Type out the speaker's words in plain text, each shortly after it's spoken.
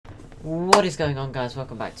What is going on, guys?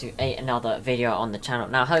 Welcome back to another video on the channel.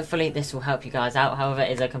 Now hopefully this will help you guys out. However,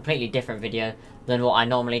 it's a completely different video than what I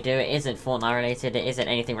normally do. It isn't Fortnite related, it isn't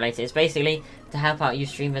anything related. It's basically to help out you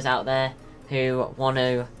streamers out there who want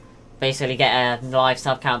to basically get a live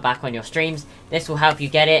sub count back on your streams. This will help you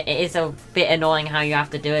get it. It is a bit annoying how you have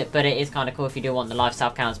to do it, but it is kind of cool if you do want the live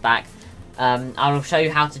sub counts back. I will show you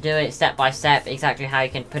how to do it step by step, exactly how you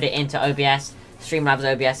can put it into OBS, Streamlabs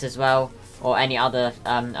OBS as well, or any other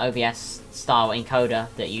OBS style encoder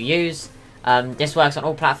that you use. This works on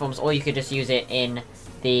all platforms, or you could just use it in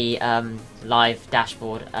the live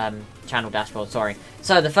dashboard, channel dashboard, sorry.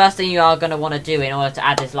 So the first thing you are going to want to do in order to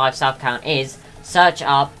add this live sub count is search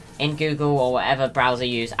up in Google or whatever browser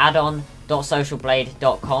you use,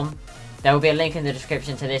 addon.socialblade.com. There will be a link in the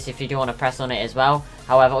description to this if you do want to press on it as well.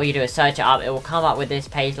 However, all you do is search it up. It will come up with this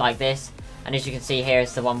page like this. And as you can see here,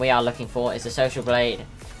 it's the one we are looking for. It's the Social Blade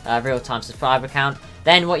real-time subscriber account.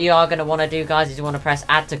 Then what you are going to want to do, guys, is you want to press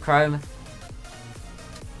Add to Chrome.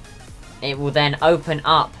 It will then open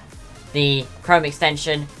up the Chrome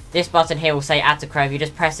extension. This button here will say Add to Chrome. You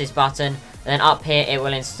just press this button. And then up here, it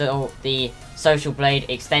will install the Social Blade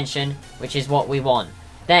extension, which is what we want.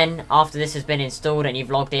 Then, after this has been installed and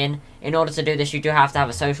you've logged in order to do this, you do have to have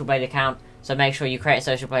a Social Blade account. So make sure you create a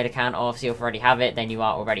Social Blade account, or if you already have it, then you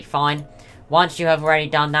are already fine. Once you have already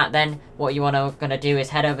done that, then what you going to do is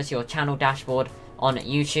head over to your channel dashboard on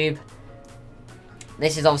YouTube.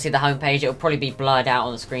 This is obviously the home page. It will probably be blurred out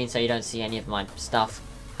on the screen so you don't see any of my stuff.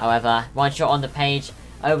 However, once you're on the page,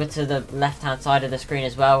 over to the left hand side of the screen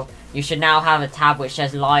as well, you should now have a tab which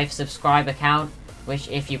says Live Subscribe Account, which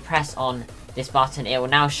if you press on this button, it will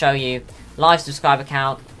now show you Live Subscribe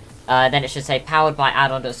Account. Then it should say powered by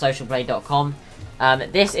addon.socialblade.com.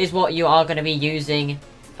 This is what you are going to be using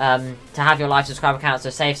to have your live subscribe account. So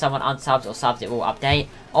say if someone unsubs or subs, it will update.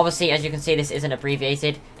 Obviously, as you can see, this isn't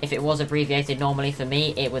abbreviated. If it was abbreviated normally for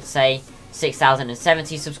me, it would say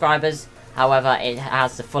 6,070 subscribers. However, it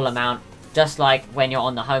has the full amount, just like when you're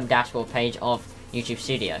on the home dashboard page of YouTube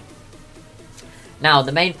Studio. Now,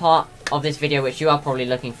 the main part of this video, which you are probably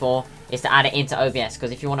looking for, is to add it into OBS, because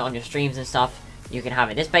if you want it on your streams and stuff, you can have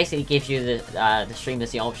it. This basically gives you the streamers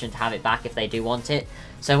the option to have it back if they do want it.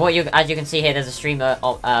 So what as you can see here, there's a streamer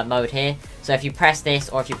mode here. So if you press this,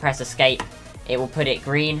 or if you press escape, it will put it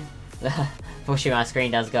green. Unfortunately, my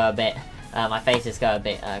screen does go a bit, my faces go a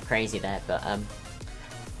bit crazy there, but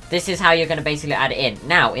this is how you're going to basically add it in.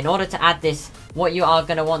 Now, in order to add this, what you are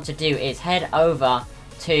going to want to do is head over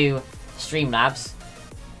to Streamlabs.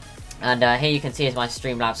 And here you can see is my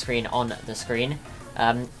Streamlabs screen on the screen.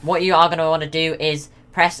 What you are going to want to do is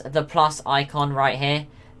press the plus icon right here.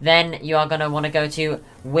 Then you are going to want to go to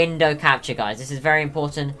window capture, guys. This is very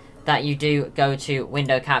important that you do go to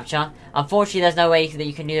window capture. Unfortunately, there's no way that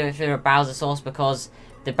you can do it through a browser source, because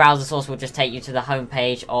the browser source will just take you to the home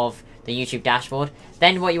page of the YouTube dashboard.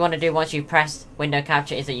 Then what you want to do once you press window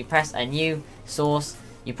capture is that you press a new source.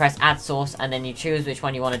 You press add source, and then you choose which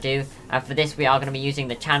one you want to do. And for this, we are going to be using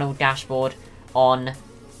the channel dashboard on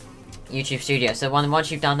YouTube Studio. So once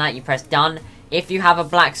you've done that, you press done. If you have a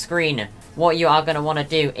black screen, what you are going to want to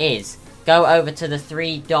do is go over to the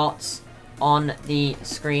three dots on the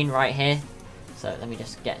screen right here. So let me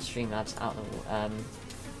just get Streamlabs out of the let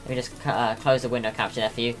me just close the window capture there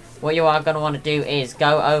for you. What you are going to want to do is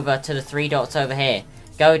go over to the three dots over here.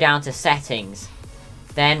 Go down to settings.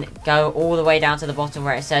 Then go all the way down to the bottom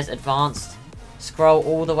where it says advanced. Scroll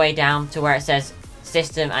all the way down to where it says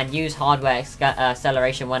system and use hardware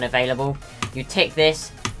acceleration when available. You tick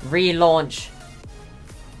this, relaunch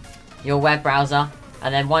your web browser,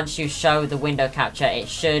 and then once you show the window capture, it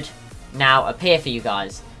should now appear for you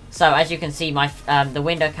guys. So as you can see, the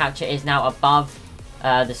window capture is now above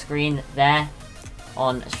the screen there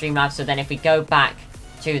on Streamlabs. So then if we go back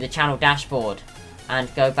to the channel dashboard and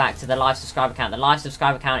go back to the live subscribe account, the live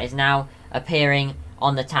subscribe account is now appearing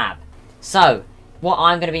on the tab. So what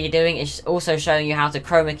I'm going to be doing is also showing you how to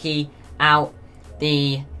chroma key out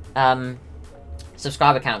the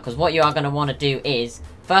subscribe account, because what you are going to want to do is,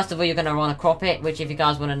 first of all, you're going to want to crop it, which if you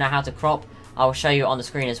guys want to know how to crop, I will show you on the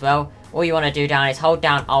screen as well. All you want to do down is hold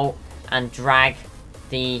down Alt and drag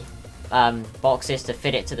the boxes to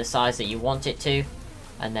fit it to the size that you want it to.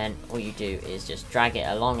 And then all you do is just drag it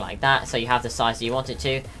along like that, so you have the size that you want it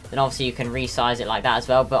to. Then obviously you can resize it like that as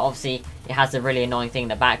well, but obviously it has the really annoying thing in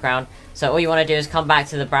the background. So all you want to do is come back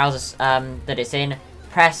to the browser that it's in,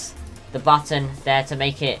 press the button there to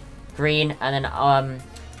make it green, and then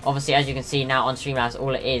obviously as you can see now on Streamlabs,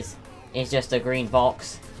 all it is just a green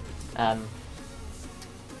box,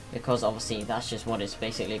 because obviously that's just what it's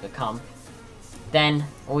basically become. Then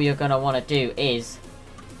all you're going to want to do is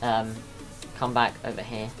come back over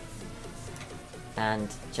here and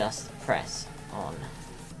just press on.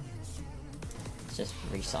 Let's just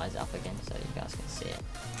resize it up again so you guys can see it.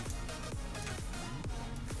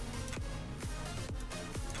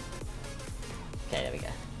 Okay, there we go.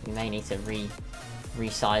 You may need to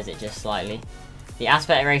resize it just slightly. The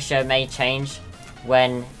aspect ratio may change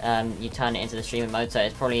when you turn it into the streamer mode, so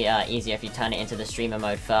it's probably easier if you turn it into the streamer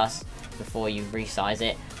mode first before you resize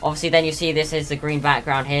it. Obviously, then you see this is the green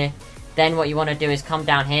background here. Then what you want to do is come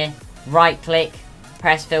down here, right click,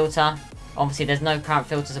 press filter. Obviously, there's no current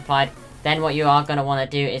filters applied. Then what you are going to want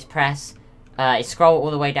to do is press, scroll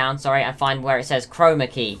all the way down, sorry, and find where it says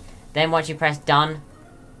chroma key. Then once you press done,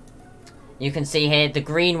 you can see here the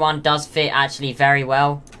green one does fit actually very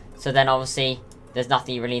well. So then obviously there's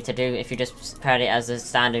nothing you really need to do if you just put it as a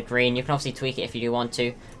standard green. You can obviously tweak it if you do want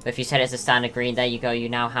to, but if you set it as a standard green, there you go. You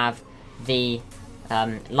now have the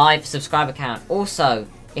live subscriber count. Also,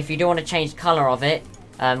 if you do want to change color of it,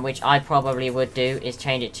 which I probably would do, is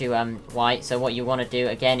change it to white. So what you want to do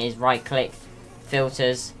again is right click,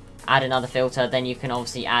 filters, add another filter. Then you can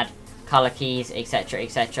obviously add color keys,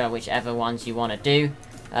 etc, whichever ones you want to do.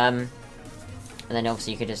 And then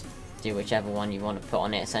obviously you could just do whichever one you want to put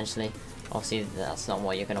on it essentially. Obviously that's not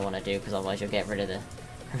what you're going to want to do, because otherwise you'll get rid of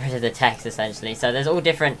the text essentially. So there's all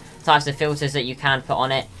different types of filters that you can put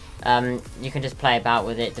on it. You can just play about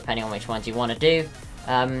with it depending on which ones you want to do.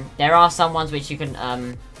 There are some ones which you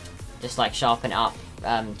can just like sharpen up,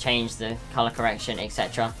 change the color correction,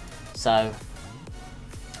 etc. So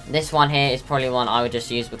this one here is probably one I would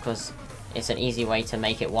just use because it's an easy way to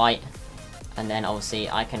make it white. And then obviously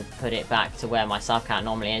I can put it back to where my sub count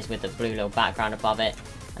normally is with the blue little background above it.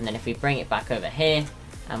 And then if we bring it back over here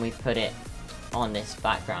and we put it on this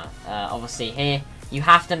background, obviously here you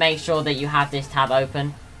have to make sure that you have this tab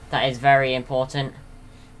open. That is very important.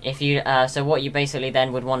 If you so what you basically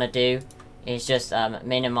then would want to do is just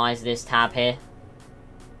minimize this tab here.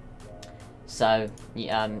 So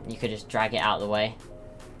you could just drag it out of the way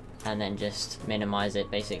and then just minimize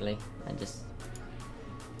it basically, and just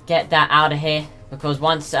get that out of here, because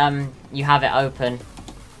once you have it open,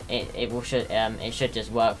 it should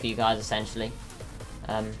just work for you guys essentially,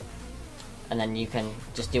 and then you can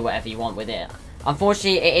just do whatever you want with it.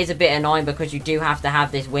 Unfortunately, it is a bit annoying because you do have to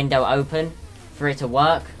have this window open for it to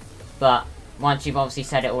work, but once you've obviously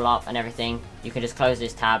set it all up and everything, you can just close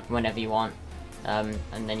this tab whenever you want, and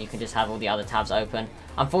then you can just have all the other tabs open.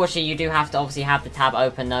 Unfortunately, you do have to obviously have the tab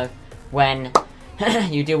open though when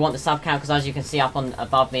you do want the sub count, because as you can see up on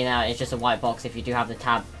above me now, it's just a white box if you do have the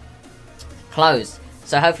tab closed.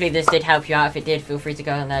 So hopefully this did help you out. If it did, feel free to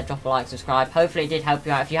go on there, drop a like, subscribe. Hopefully it did help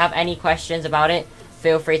you out. If you have any questions about it,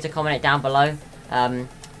 feel free to comment it down below.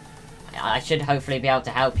 I should hopefully be able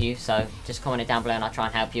to help you, so just comment it down below and I'll try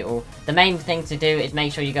and help you all. The main thing to do is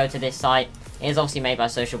make sure you go to this site. It is obviously made by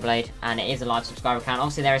Social Blade, and it is a live subscriber account.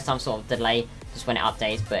 Obviously there is some sort of delay just when it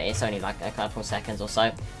updates, but it's only like a couple seconds or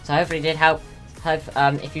so. So hopefully it did help.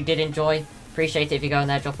 If you did enjoy, appreciate it if you go in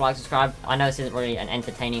there, drop a like, subscribe. I know this isn't really an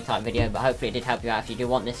entertaining type video, but hopefully it did help you out if you do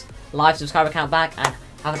want this live subscriber account back. And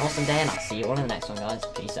have an awesome day, and I'll see you all in the next one, guys.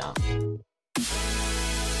 Peace out.